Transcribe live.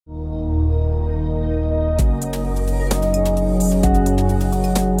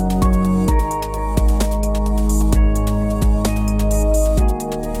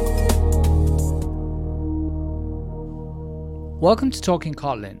Welcome to Talking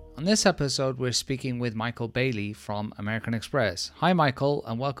Kotlin. On this episode, we're speaking with Michael Bailey from American Express. Hi, Michael,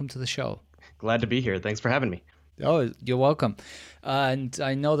 and welcome to the show. Glad to be here. Thanks for having me. Oh, you're welcome. And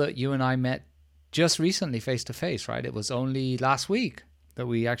I know that you and I met just recently face-to-face, right? It was only last week that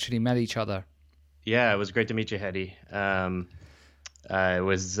we actually met each other. Yeah, it was great to meet you, Hedy. I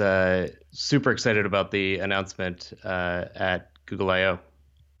was super excited about the announcement at Google I/O.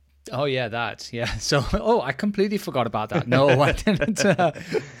 Oh, yeah, that. Yeah. So, I completely forgot about that. No, I didn't.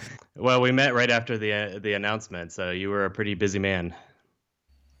 Well, we met right after the announcement, so you were a pretty busy man.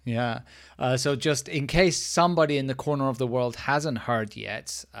 Yeah. So just in case somebody in the corner of the world hasn't heard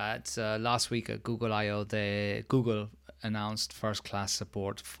yet, last week at Google I/O, Google announced first-class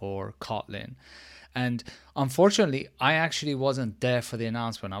support for Kotlin. And unfortunately, I actually wasn't there for the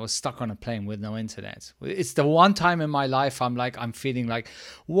announcement. I was stuck on a plane with no internet. It's the one time in my life I'm feeling like,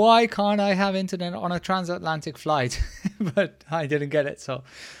 why can't I have internet on a transatlantic flight? But I didn't get it. So,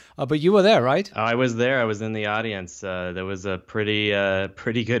 but you were there, right? I was there. I was in the audience. There was a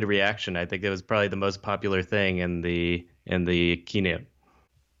pretty good reaction. I think it was probably the most popular thing in the keynote.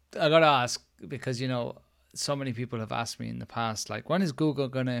 I gotta ask because so many people have asked me in the past, like, when is Google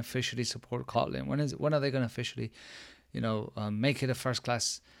going to officially support Kotlin? When are they going to officially, make it a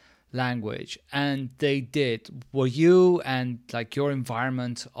first-class language? And they did. Were you and like your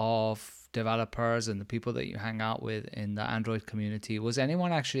environment of developers and the people that you hang out with in the Android community, was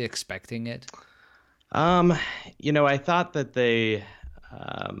anyone actually expecting it? I thought that they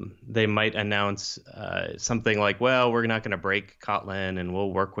might announce something like, well, we're not going to break Kotlin and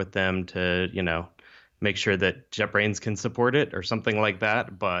we'll work with them to, make sure that JetBrains can support it or something like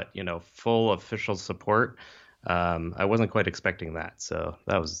that. But, full official support, I wasn't quite expecting that. So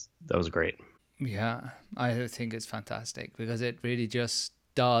that was great. Yeah, I think it's fantastic because it really just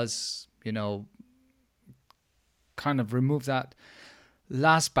does, kind of remove that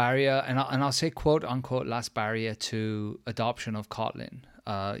last barrier. And I'll say quote unquote last barrier to adoption of Kotlin,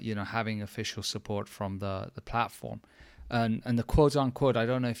 having official support from the platform. And the quote unquote, I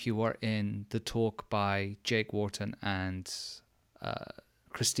don't know if you were in the talk by Jake Wharton and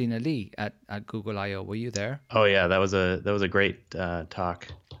Christina Lee at Google I/O. Were you there? Oh yeah, that was a great talk.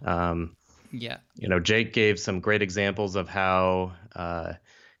 Yeah. Jake gave some great examples of how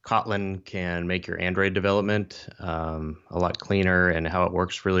Kotlin can make your Android development a lot cleaner and how it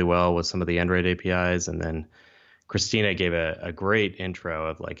works really well with some of the Android APIs. And then Christina gave a great intro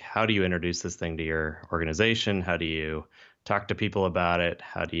of like, how do you introduce this thing to your organization? How do you talk to people about it?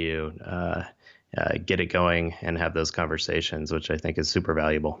 How do you get it going and have those conversations, which I think is super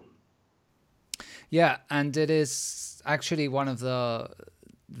valuable. Yeah, and it is actually one of the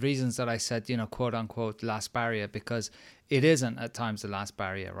reasons that I said, quote unquote, last barrier, because it isn't at times the last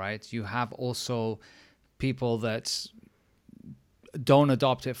barrier, right? You have also people that don't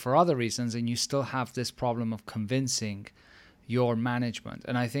adopt it for other reasons, and you still have this problem of convincing your management.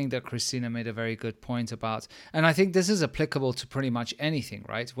 And I think that Christina made a very good point about, and I think this is applicable to pretty much anything,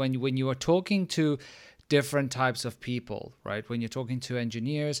 right? When you are talking to different types of people, right? When you're talking to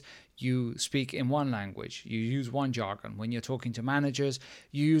engineers, you speak in one language, you use one jargon. When you're talking to managers,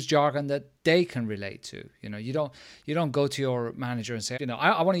 you use jargon that they can relate to. You don't go to your manager and say,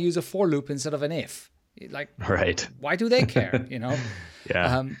 I want to use a for loop instead of an if. Like, right? Why do they care?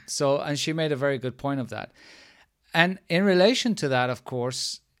 Yeah. And she made a very good point of that. And in relation to that, of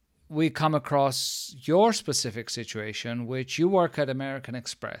course, we come across your specific situation, which you work at American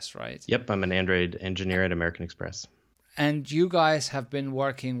Express, right? Yep, I'm an Android engineer at American Express. And you guys have been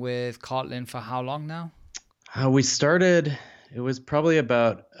working with Kotlin for how long now? We started, it was probably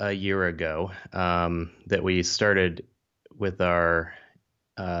about a year ago that we started with our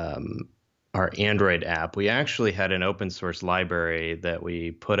Android app. We actually had an open source library that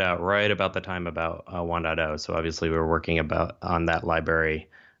we put out right about the time about 1.0. So obviously we were working on that library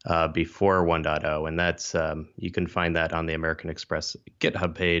before 1.0, and that's you can find that on the American Express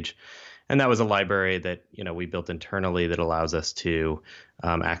GitHub page. And that was a library that we built internally that allows us to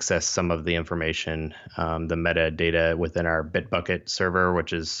access some of the information, the metadata within our Bitbucket server,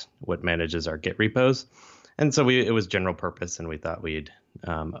 which is what manages our Git repos. And so it was general purpose, and we thought we'd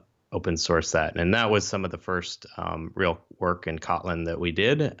open source that. And that was some of the first real work in Kotlin that we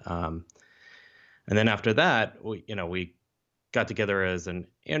did. And then after that, we got together as an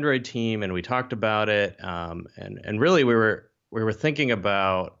Android team and we talked about it. And really we were thinking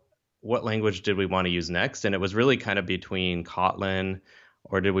about what language did we want to use next. And it was really kind of between Kotlin,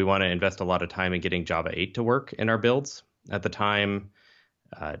 or did we want to invest a lot of time in getting Java 8 to work in our builds? At the time,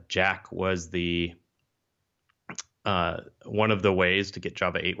 Jack was one of the ways to get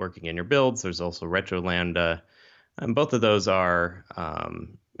Java 8 working in your builds. There's also Retro Lambda, And both of those are,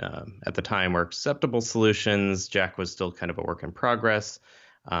 at the time, were acceptable solutions. Jack was still kind of a work in progress.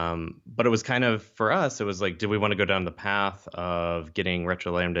 But it was kind of, for us, it was like, do we want to go down the path of getting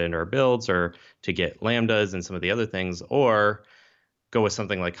retro lambda into our builds, or to get lambdas and some of the other things, or go with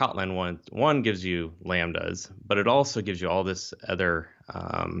something like Kotlin? One gives you lambdas, but it also gives you all this other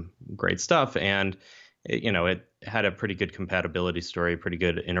great stuff. And it had a pretty good compatibility story, pretty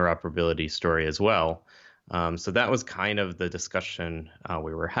good interoperability story as well. So that was kind of the discussion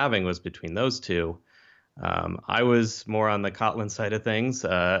we were having, was between those two. I was more on the Kotlin side of things,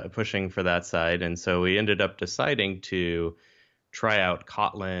 pushing for that side. And so we ended up deciding to try out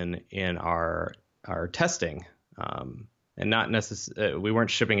Kotlin in our testing. And not necessarily, we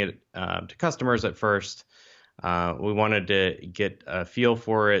weren't shipping it to customers at first. We wanted to get a feel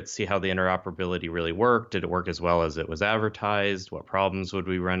for it, see how the interoperability really worked. Did it work as well as it was advertised? What problems would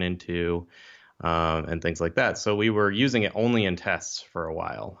we run into? And things like that. So we were using it only in tests for a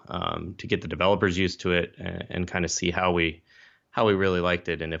while, to get the developers used to it, and kind of see how we really liked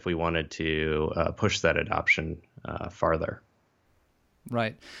it, and if we wanted to push that adoption farther.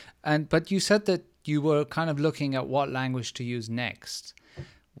 Right. But you said that you were kind of looking at what language to use next.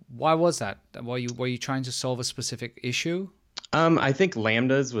 Why was that? Were you trying to solve a specific issue? I think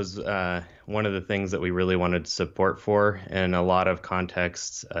lambdas was one of the things that we really wanted support for. In a lot of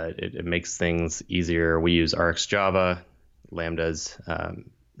contexts, it makes things easier. We use RxJava. Lambdas,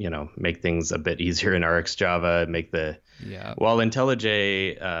 make things a bit easier in RxJava. While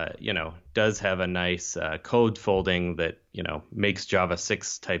IntelliJ, does have a nice code folding that, makes Java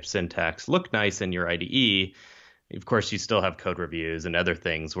 6 type syntax look nice in your IDE. Of course, you still have code reviews and other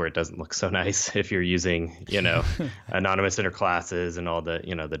things where it doesn't look so nice if you're using, anonymous interclasses and all the,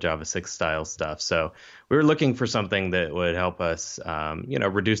 the Java 6 style stuff. So we were looking for something that would help us,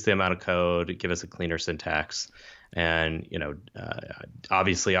 reduce the amount of code, give us a cleaner syntax. And,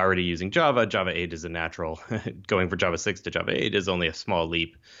 obviously already using Java 8 is a natural. Going for Java 6 to Java 8 is only a small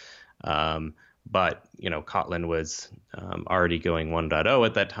leap. But, Kotlin was already going 1.0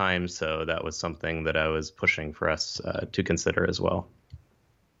 at that time, so that was something that I was pushing for us to consider as well.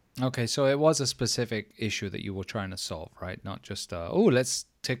 Okay, so it was a specific issue that you were trying to solve, right? Not just, let's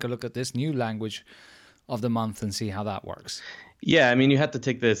take a look at this new language of the month and see how that works. Yeah, I mean, you have to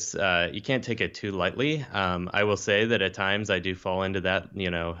take this, you can't take it too lightly. I will say that at times I do fall into that,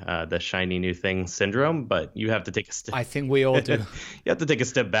 the shiny new thing syndrome, but you have to take a step. I think we all do. You have to take a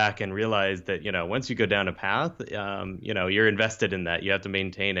step back and realize that, once you go down a path, you're invested in that. You have to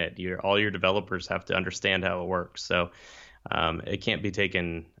maintain it. All your developers have to understand how it works. So it can't be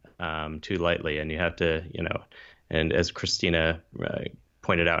taken too lightly. And you have to, and as Christina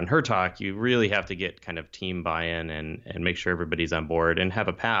pointed out in her talk, you really have to get kind of team buy-in and make sure everybody's on board and have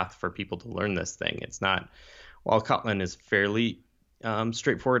a path for people to learn this thing. It's not, while Kotlin is fairly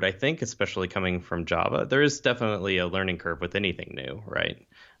straightforward, I think, especially coming from Java, there is definitely a learning curve with anything new, right?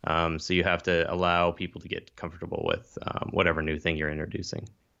 So you have to allow people to get comfortable with whatever new thing you're introducing.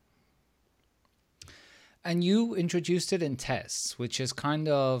 And you introduced it in tests, which is kind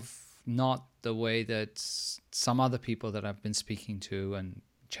of not the way that some other people that I've been speaking to and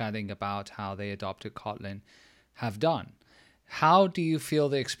chatting about how they adopted Kotlin have done. How do you feel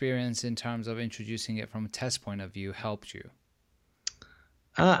the experience in terms of introducing it from a test point of view helped you?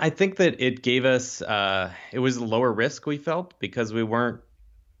 I think that it gave us, it was lower risk, we felt, because we weren't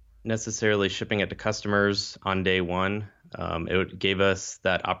necessarily shipping it to customers on day one. It gave us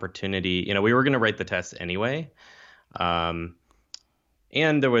that opportunity. We were going to write the tests anyway.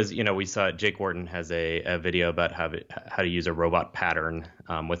 And there was, we saw Jake Wharton has a video about how to use a robot pattern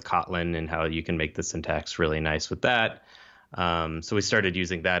with Kotlin, and how you can make the syntax really nice with that. So we started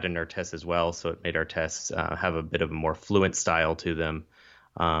using that in our tests as well. So it made our tests have a bit of a more fluent style to them.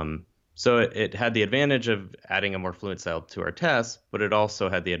 So it had the advantage of adding a more fluent style to our tests, but it also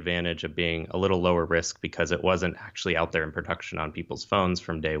had the advantage of being a little lower risk because it wasn't actually out there in production on people's phones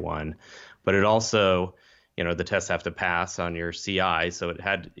from day one. But it also, the tests have to pass on your CI. So it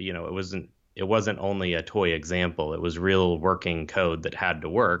had, it wasn't only a toy example. It was real working code that had to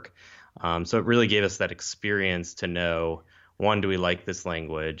work. So it really gave us that experience to know, one, do we like this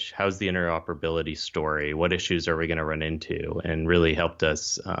language? How's the interoperability story? What issues are we going to run into? And really helped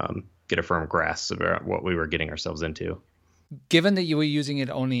us get a firm grasp of what we were getting ourselves into. Given that you were using it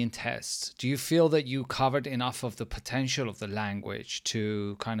only in tests, do you feel that you covered enough of the potential of the language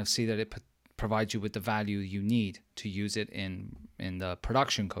to kind of see that it provides you with the value you need to use it in the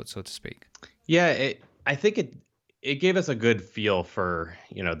production code, so to speak? Yeah, I think it gave us a good feel for,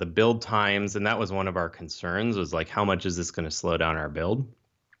 the build times. And that was one of our concerns, was like, how much is this going to slow down our build?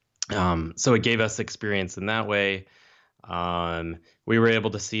 So it gave us experience in that way. We were able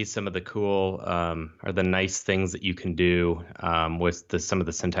to see some of the cool or the nice things that you can do with some of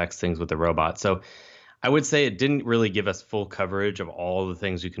the syntax things with the robot. So I would say it didn't really give us full coverage of all the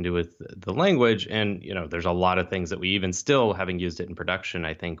things you can do with the language. And, there's a lot of things that we even still, having used it in production,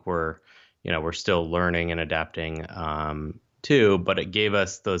 I think we're still learning and adapting too. But it gave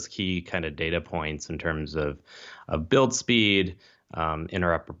us those key kind of data points in terms of build speed,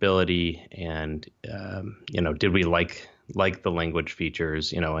 interoperability, and, did we like the language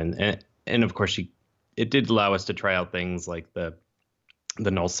features, and of course it did allow us to try out things like the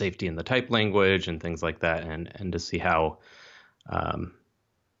null safety in the type language and things like that, and to see um,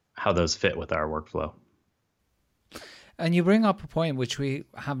 how those fit with our workflow. And you bring up a point which we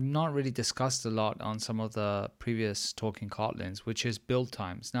have not really discussed a lot on some of the previous Talking Kotlins, which is build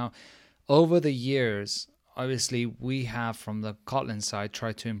times. Now, over the years, obviously, we have from the Kotlin side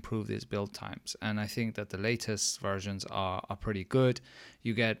tried to improve these build times. And I think that the latest versions are pretty good.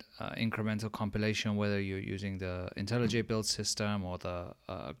 You get incremental compilation, whether you're using the IntelliJ build system or the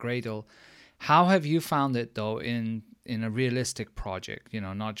Gradle. How have you found it, though, in a realistic project,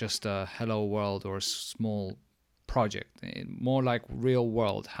 not just a hello world or a small project, more like real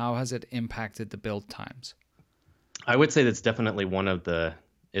world? How has it impacted the build times? I would say that's definitely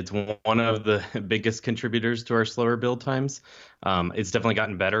it's one of the biggest contributors to our slower build times. It's definitely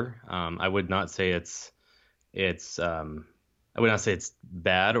gotten better. I would not say I would not say it's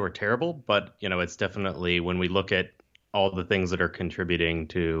bad or terrible, but it's definitely, when we look at all the things that are contributing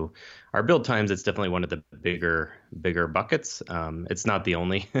to our build times, it's definitely one of the bigger buckets. It's not the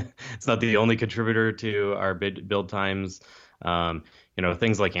only it's not the only contributor to our build times.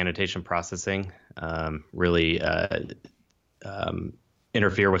 Things like annotation processing really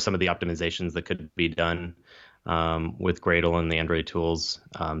interfere with some of the optimizations that could be done with Gradle and the Android tools.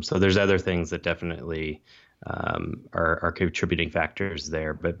 So there's other things that definitely are contributing factors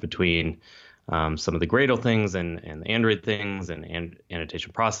there. But between some of the Gradle things and the Android things and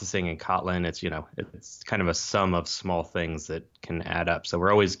annotation processing and Kotlin, it's kind of a sum of small things that can add up. So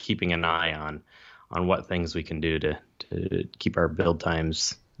we're always keeping an eye on what things we can do to keep our build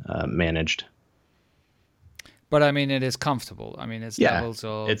times managed. But I mean, it is comfortable. I mean, it's levels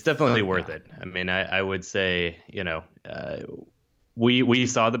of. It's definitely worth it. I mean, I would say, we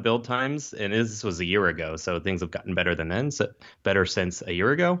saw the build times, and this was a year ago, so things have gotten better than then, so better since a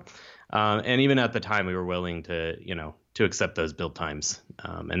year ago. And even at the time, we were willing to accept those build times.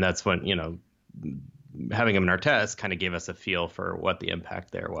 And that's when, having them in our test kind of gave us a feel for what the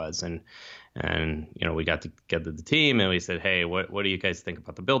impact there was. And we got together the team and we said, hey, what do you guys think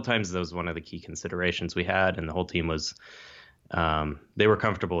about the build times? That was one of the key considerations we had. And the whole team was, they were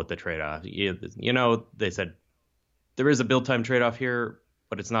comfortable with the trade-off. They said, there is a build time trade-off here,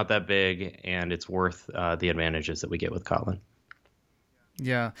 but it's not that big, and it's worth the advantages that we get with Kotlin.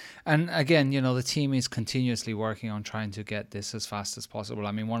 Yeah. And again, the team is continuously working on trying to get this as fast as possible.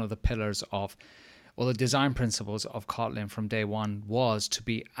 I mean, one of the pillars the design principles of Kotlin from day one was to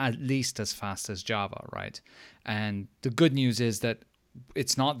be at least as fast as Java, right? And the good news is that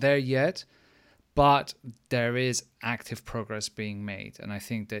it's not there yet, but there is active progress being made. And I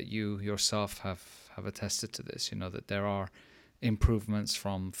think that you yourself have attested to this, that there are improvements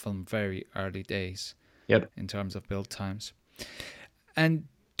from very early days. Yep. In terms of build times. And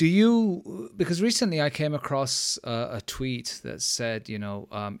because recently I came across a tweet that said,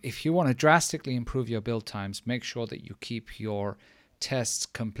 if you want to drastically improve your build times, make sure that you keep your tests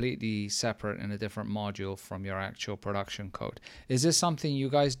completely separate in a different module from your actual production code. Is this something you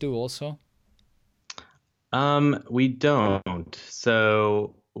guys do also? We don't.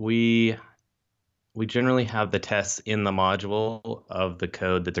 So we generally have the tests in the module of the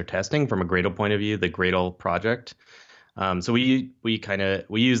code that they're testing from a Gradle point of view, the Gradle project. So we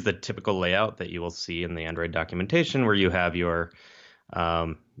use the typical layout that you will see in the Android documentation, where you have the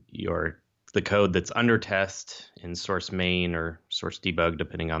code that's under test in source main or source debug,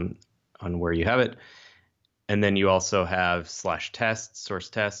 depending on where you have it. And then you also have /test, source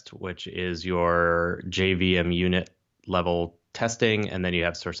test, which is your JVM unit level testing. And then you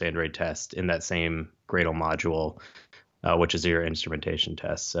have source Android test in that same Gradle module, which is your instrumentation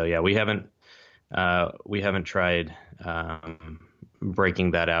test. So yeah, we haven't tried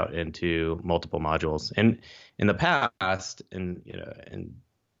breaking that out into multiple modules. And in the past, and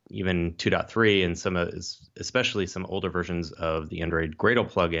even 2.3 and especially some older versions of the Android Gradle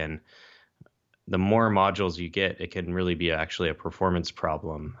plugin, the more modules you get, it can really be actually a performance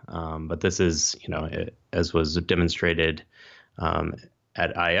problem. But this is, as was demonstrated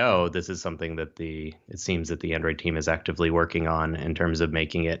at I/O, this is something that it seems that the Android team is actively working on in terms of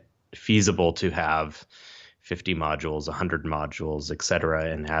making it feasible to have 50 modules, 100 modules, et cetera,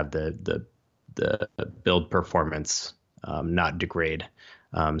 and have the build performance not degrade.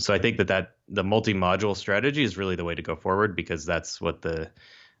 So I think that the multi-module strategy is really the way to go forward, because that's what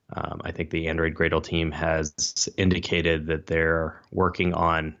I think the Android Gradle team has indicated that they're working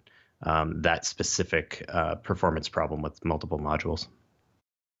on, that specific performance problem with multiple modules.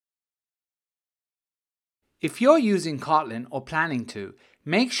 If you're using Kotlin or planning to,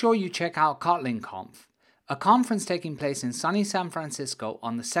 make sure you check out KotlinConf, a conference taking place in sunny San Francisco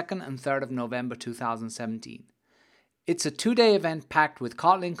on the 2nd and 3rd of November 2017. It's a 2-day event packed with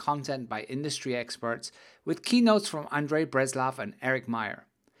Kotlin content by industry experts, with keynotes from Andrei Breslav and Eric Meyer.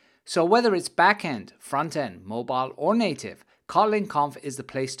 So whether it's backend, front-end, mobile, or native, KotlinConf is the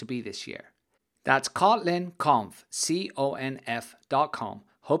place to be this year. That's KotlinConf, CONF.com.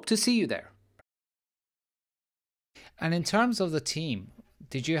 Hope to see you there. And in terms of the team,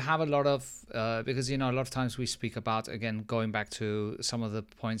 did you have a lot of, because, a lot of times we speak about, again, going back to some of the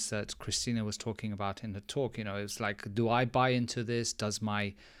points that Christina was talking about in the talk, it's like, do I buy into this? Does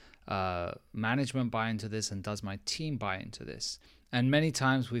my management buy into this? And does my team buy into this? And many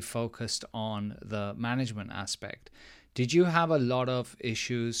times we focused on the management aspect. Did you have a lot of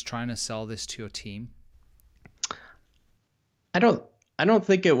issues trying to sell this to your team? I don't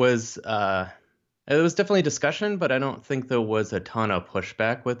think it was, it was definitely discussion, but I don't think there was a ton of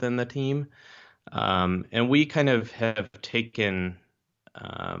pushback within the team. And we kind of have taken,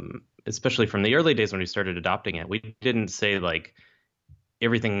 especially from the early days when we started adopting it, we didn't say like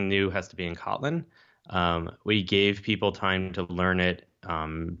everything new has to be in Kotlin. We gave people time to learn it,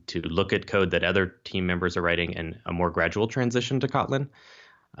 to look at code that other team members are writing, and a more gradual transition to Kotlin.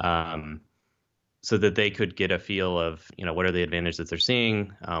 So that they could get a feel of, what are the advantages that they're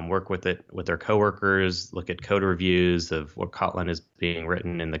seeing, work with it with their coworkers, look at code reviews of what Kotlin is being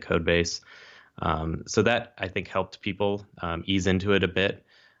written in the code base. So that, I think, helped people ease into it a bit.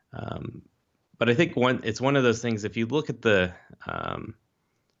 But I think it's one of those things, if you look at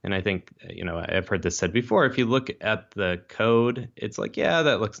and I think, I've heard this said before, if you look at the code, it's like, yeah,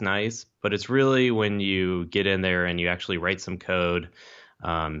 that looks nice. But it's really when you get in there and you actually write some code,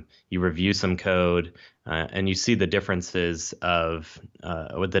 you review some code, and you see the differences of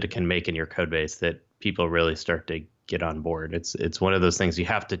that it can make in your code base, that people really start to get on board. It's one of those things you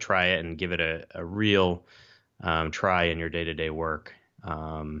have to try it and give it a real try in your day-to-day work,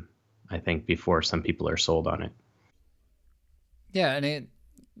 I think, before some people are sold on it. Yeah, and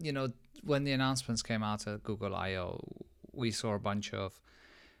when the announcements came out at Google I/O, we saw a bunch of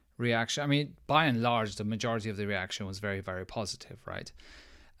reaction. I mean, by and large, the majority of the reaction was very, very positive, right?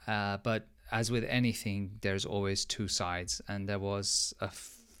 But as with anything, there's always two sides, and there was a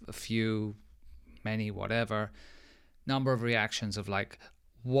few, many, whatever, number of reactions of like,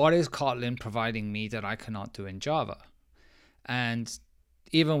 what is Kotlin providing me that I cannot do in Java? And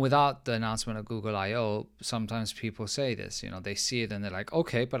even without the announcement of Google I/O, sometimes people say this, they see it and they're like,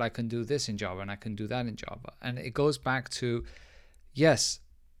 okay, but I can do this in Java and I can do that in Java. And it goes back to, yes,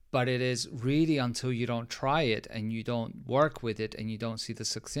 but it is really until you don't try it and you don't work with it and you don't see the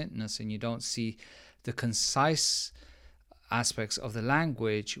succinctness and you don't see the concise aspects of the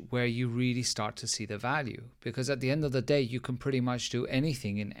language where you really start to see the value. Because at the end of the day, you can pretty much do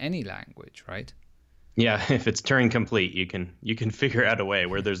anything in any language, right? Yeah, if it's Turing complete, you can figure out a way.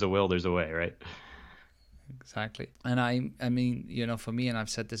 Where there's a will, there's a way, right? Exactly. And I mean, for me, and I've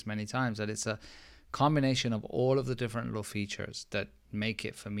said this many times, that it's a combination of all of the different little features that make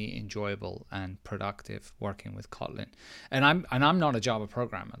it, for me, enjoyable and productive working with Kotlin. And I'm not a Java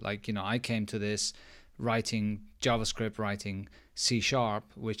programmer. Like, I came to this writing JavaScript, writing C#,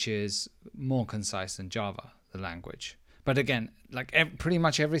 which is more concise than Java, the language. But again, like pretty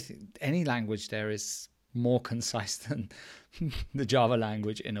much everything, any language there is more concise than the Java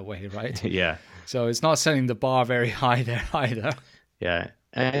language in a way, right? Yeah. So it's not setting the bar very high there either. Yeah.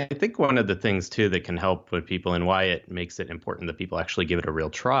 I think one of the things too that can help with people, and why it makes it important that people actually give it a real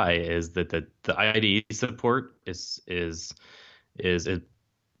try, is that the IDE support is in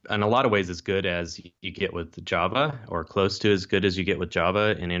a lot of ways as good as you get with Java, or close to as good as you get with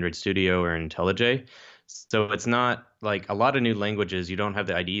Java in Android Studio or IntelliJ. So it's not like a lot of new languages, you don't have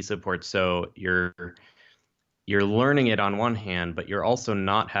the IDE support, so you're learning it on one hand, but you're also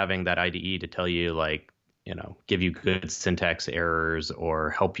not having that IDE to tell you, like, give you good syntax errors or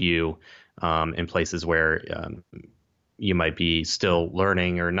help you in places where you might be still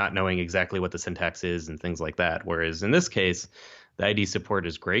learning or not knowing exactly what the syntax is and things like that. Whereas in this case, the IDE support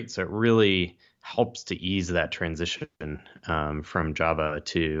is great, so it really helps to ease that transition from Java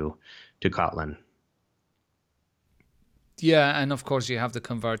to Kotlin. Yeah, and of course you have to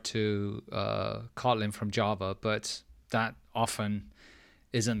convert to Kotlin from Java, but that often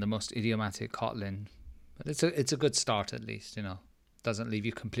isn't the most idiomatic Kotlin. But it's a good start at least, Doesn't leave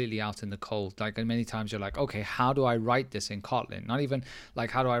you completely out in the cold. Like many times you're like, okay, how do I write this in Kotlin? Not even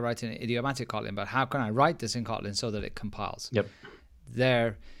like how do I write in idiomatic Kotlin, but how can I write this in Kotlin so that it compiles? Yep.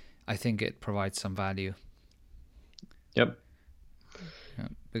 There, I think it provides some value. Yep. Yeah,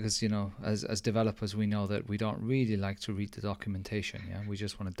 because as developers, we know that we don't really like to read the documentation. Yeah, we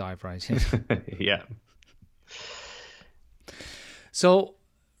just want to dive right in. Yeah. So,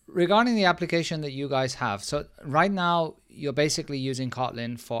 regarding the application that you guys have, so right now you're basically using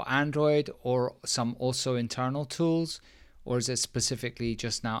Kotlin for Android or some also internal tools, or is it specifically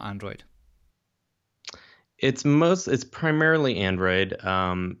just now Android? It's primarily Android.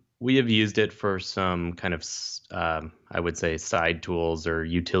 We have used it for some kind of, I would say, side tools or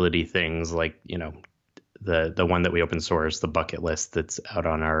utility things like, the one that we open source, the bucket list that's out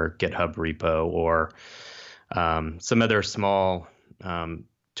on our GitHub repo, or some other small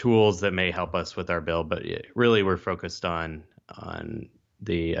tools that may help us with our build. But really, we're focused on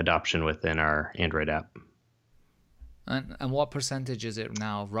the adoption within our Android app. And what percentage is it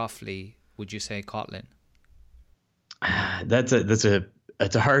now, roughly, would you say, Kotlin?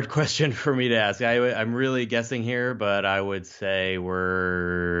 That's a hard question for me to ask. I'm really guessing here, but I would say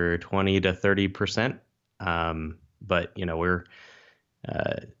we're 20 to 30%. But we're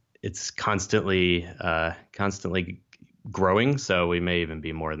it's constantly growing, so we may even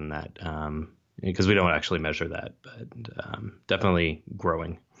be more than that because we don't actually measure that, but definitely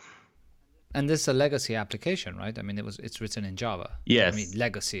growing. And this is a legacy application, right? I mean, it's written in Java. Yes. I mean,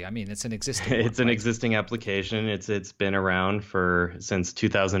 legacy. I mean, it's an existing. It's an existing application. It's been around since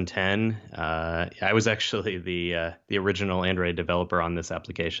 2010. I was actually the original Android developer on this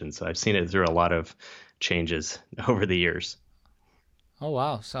application, so I've seen it through a lot of changes over the years. Oh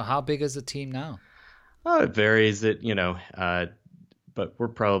wow! So how big is the team now? It varies. But we're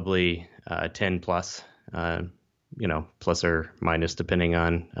probably 10 plus. Plus or minus depending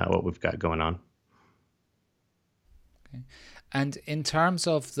on what we've got going on. Okay. And in terms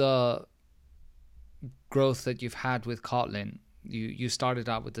of the growth that you've had with Kotlin, you started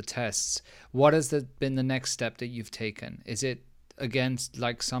out with the tests. What has been the next step that you've taken? Is it, again,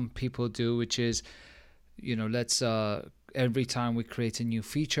 like some people do, which is, let's every time we create a new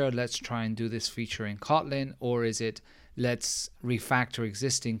feature, let's try and do this feature in Kotlin, or is it let's refactor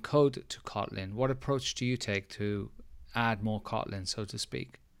existing code to Kotlin? What approach do you take to add more Kotlin, so to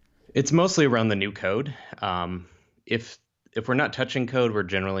speak? It's mostly around the new code. If we're not touching code, we're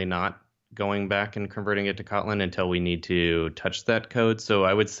generally not going back and converting it to Kotlin until we need to touch that code. So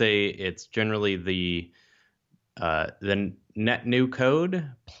I would say it's generally the net new code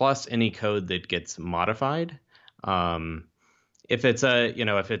plus any code that gets modified. If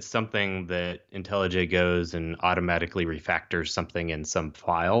it's something that IntelliJ goes and automatically refactors something in some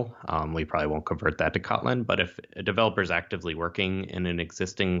file, we probably won't convert that to Kotlin. But if a developer is actively working in an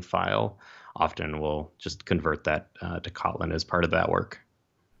existing file, often we'll just convert that to Kotlin as part of that work.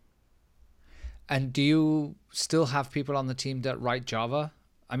 And do you still have people on the team that write Java?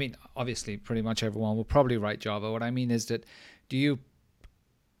 I mean, obviously, pretty much everyone will probably write Java. What I mean is that do you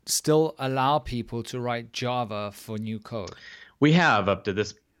still allow people to write Java for new code? We have up to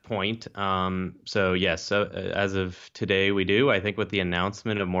this point. So yes, so as of today, we do. I think with the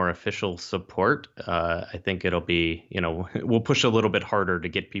announcement of more official support, I think it'll be, we'll push a little bit harder to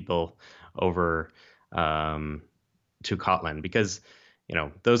get people over to Kotlin because,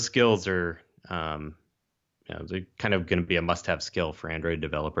 those skills are, they're kind of going to be a must-have skill for Android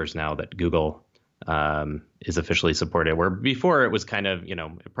developers now that Google is officially supported. Where before it was kind of,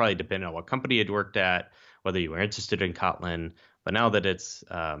 it probably depended on what company you'd worked at, whether you were interested in Kotlin. But now that it's,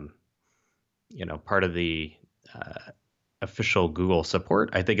 part of the official Google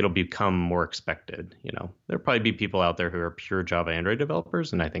support, I think it'll become more expected. There'll probably be people out there who are pure Java Android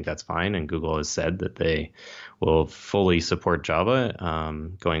developers, and I think that's fine. And Google has said that they will fully support Java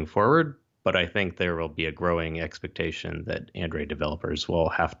going forward. But I think there will be a growing expectation that Android developers will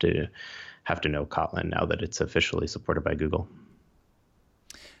have to know Kotlin now that it's officially supported by Google.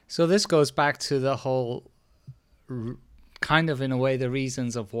 So this goes back to the whole kind of, in a way, the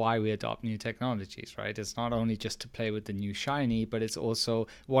reasons of why we adopt new technologies, right? It's not only just to play with the new shiny, but it's also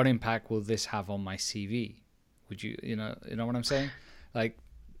what impact will this have on my CV? Would you know what I'm saying? Like,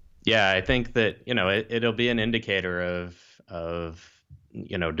 yeah, I think that, it'll be an indicator of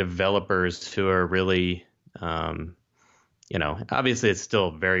developers who are really, obviously it's still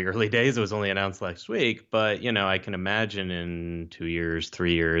very early days. It was only announced last week, but, I can imagine in 2 years,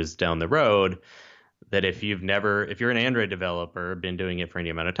 3 years down the road, that if you're an Android developer, been doing it for any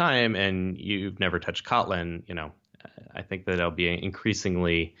amount of time, and you've never touched Kotlin, I think that it'll be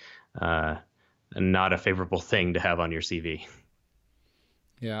increasingly not a favorable thing to have on your CV.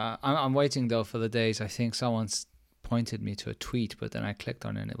 Yeah, I'm waiting though for the days. I think someone's pointed me to a tweet, but then I clicked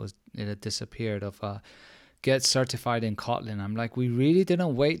on it and it had disappeared of get certified in Kotlin. I'm like, we really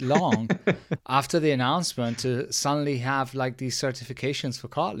didn't wait long after the announcement to suddenly have like these certifications for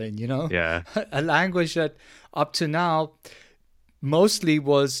Kotlin, Yeah. A language that up to now mostly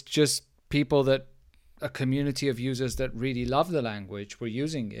was just people that a community of users that really love the language were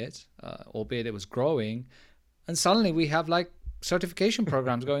using it, albeit it was growing. And suddenly we have like certification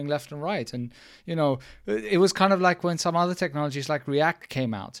programs going left and right. And, it was kind of like when some other technologies like React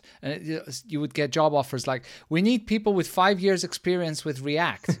came out, and you would get job offers like, we need people with 5 years experience with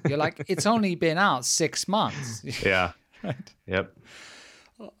React. You're like, it's only been out 6 months. Yeah. Right. Yep.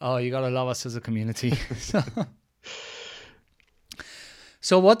 Oh, you got to love us as a community.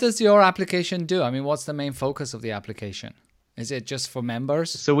 So what does your application do? I mean, what's the main focus of the application? Is it just for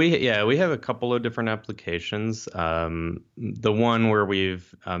members? So we have a couple of different applications. The one where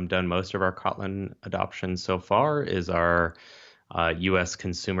we've done most of our Kotlin adoption so far is our US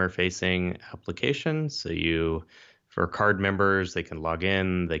consumer-facing application. So for card members, they can log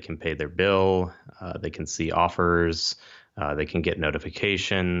in, they can pay their bill, they can see offers, they can get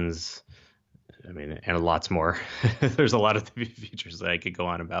notifications. I mean, and lots more. There's a lot of features that I could go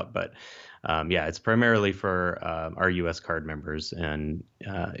on about, but it's primarily for our U.S. card members, and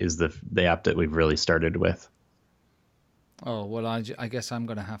is the app that we've really started with. Oh, well, I guess I'm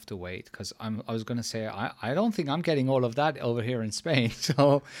going to have to wait, because I was going to say, I don't think I'm getting all of that over here in Spain.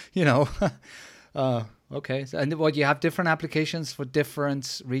 So, okay. And what, you have different applications for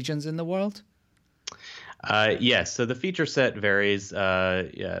different regions in the world? Yes. So the feature set varies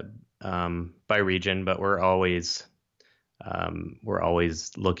by region, but we're always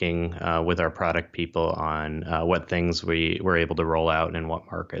looking with our product people on what things we're able to roll out and in what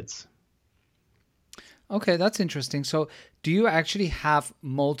markets. Okay, that's interesting. So do you actually have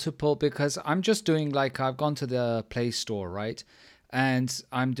multiple, because I'm just doing I've gone to the Play Store, right? And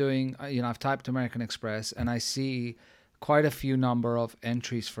I'm doing, I've typed American Express and I see quite a few number of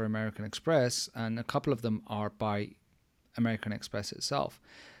entries for American Express, and a couple of them are by American Express itself.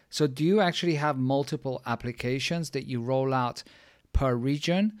 So do you actually have multiple applications that you roll out per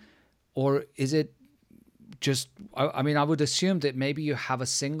region, or is it just, I mean, I would assume that maybe you have a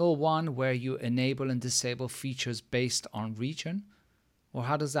single one where you enable and disable features based on region, or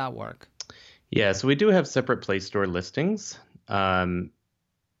how does that work? Yeah, so we do have separate Play Store listings. And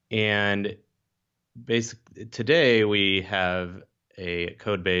basically today we have a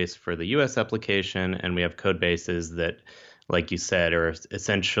code base for the US application, and we have code bases that, like you said, are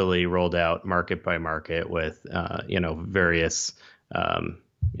essentially rolled out market by market with, various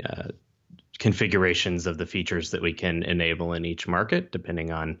configurations of the features that we can enable in each market,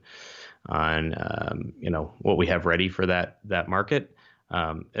 depending on what we have ready for that market.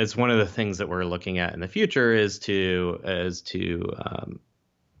 It's one of the things that we're looking at in the future is to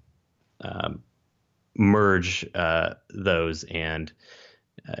merge those and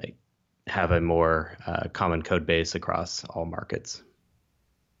have a more common code base across all markets.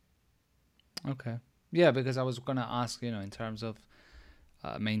 Okay. Yeah, because I was going to ask, in terms of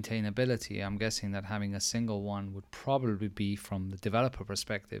maintainability, I'm guessing that having a single one would probably be, from the developer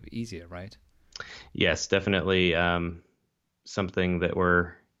perspective, easier, right? Yes, definitely something that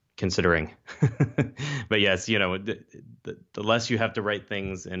we're considering. But yes, the less you have to write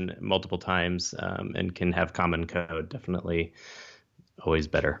things in multiple times and can have common code, definitely always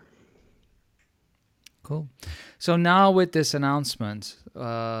better. Cool. So now with this announcement,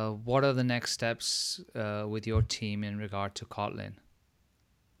 what are the next steps with your team in regard to Kotlin?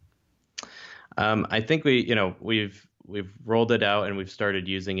 I think we've rolled it out and we've started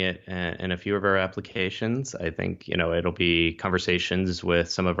using it in a few of our applications. I think it'll be conversations with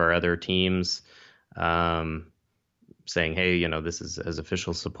some of our other teams, saying, hey, this is as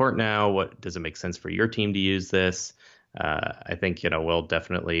official support now. What does it make sense for your team to use this? I think we'll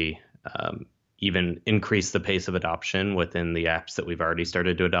definitely even increase the pace of adoption within the apps that we've already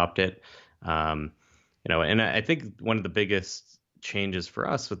started to adopt it. And I think one of the biggest changes for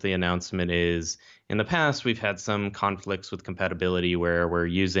us with the announcement is, in the past, we've had some conflicts with compatibility where we're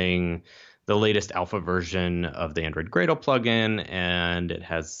using the latest alpha version of the Android Gradle plugin, and it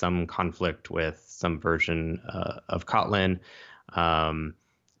has some conflict with some version of Kotlin.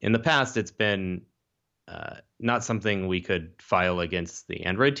 In the past, it's been not something we could file against the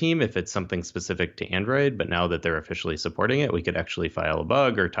Android team if it's something specific to Android. But now that they're officially supporting it, we could actually file a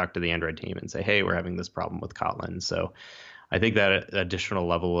bug or talk to the Android team and say, hey, we're having this problem with Kotlin. So I think that additional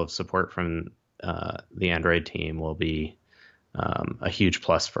level of support from the Android team will be a huge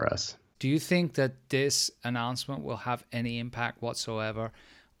plus for us. Do you think that this announcement will have any impact whatsoever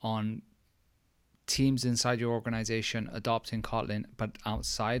on teams inside your organization adopting Kotlin, but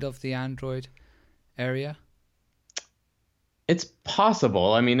outside of the Android area? It's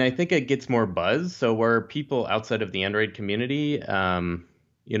possible. I mean, I think it gets more buzz. So where people outside of the Android community,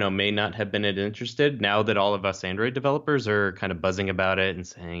 may not have been interested, now that all of us Android developers are kind of buzzing about it and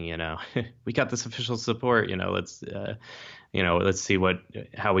saying, we got this official support, let's see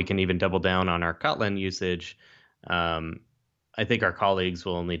how we can even double down on our Kotlin usage. I think our colleagues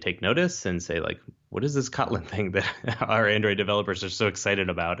will only take notice and say, like, what is this Kotlin thing that our Android developers are so excited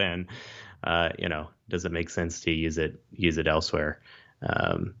about? And, does it make sense to use it elsewhere?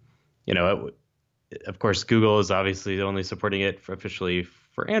 Of course, Google is obviously only supporting it officially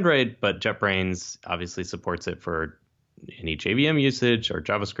for Android, but JetBrains obviously supports it for any JVM usage or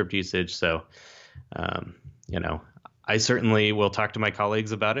JavaScript usage. So, I certainly will talk to my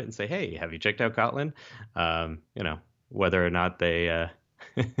colleagues about it and say, hey, have you checked out Kotlin? Whether or not they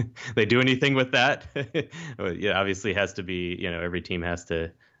they do anything with that, obviously has to be, every team has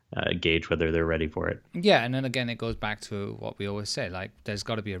to gauge whether they're ready for it. Yeah, and then again, it goes back to what we always say, like, there's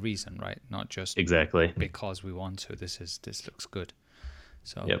got to be a reason, right? Not just exactly because we want to. This looks good.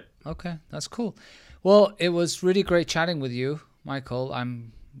 So, yep. Okay, that's cool. Well, it was really great chatting with you, Michael.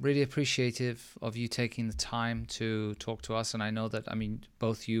 I'm really appreciative of you taking the time to talk to us. And I know that,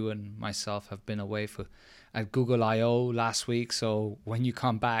 both you and myself have been away at Google I/O last week. So when you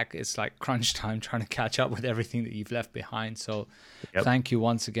come back, it's like crunch time trying to catch up with everything that you've left behind. So Thank you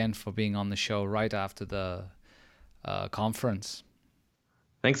once again for being on the show right after the conference.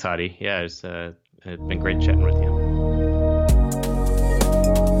 Thanks, Hadi. Yeah, it's been great chatting with you.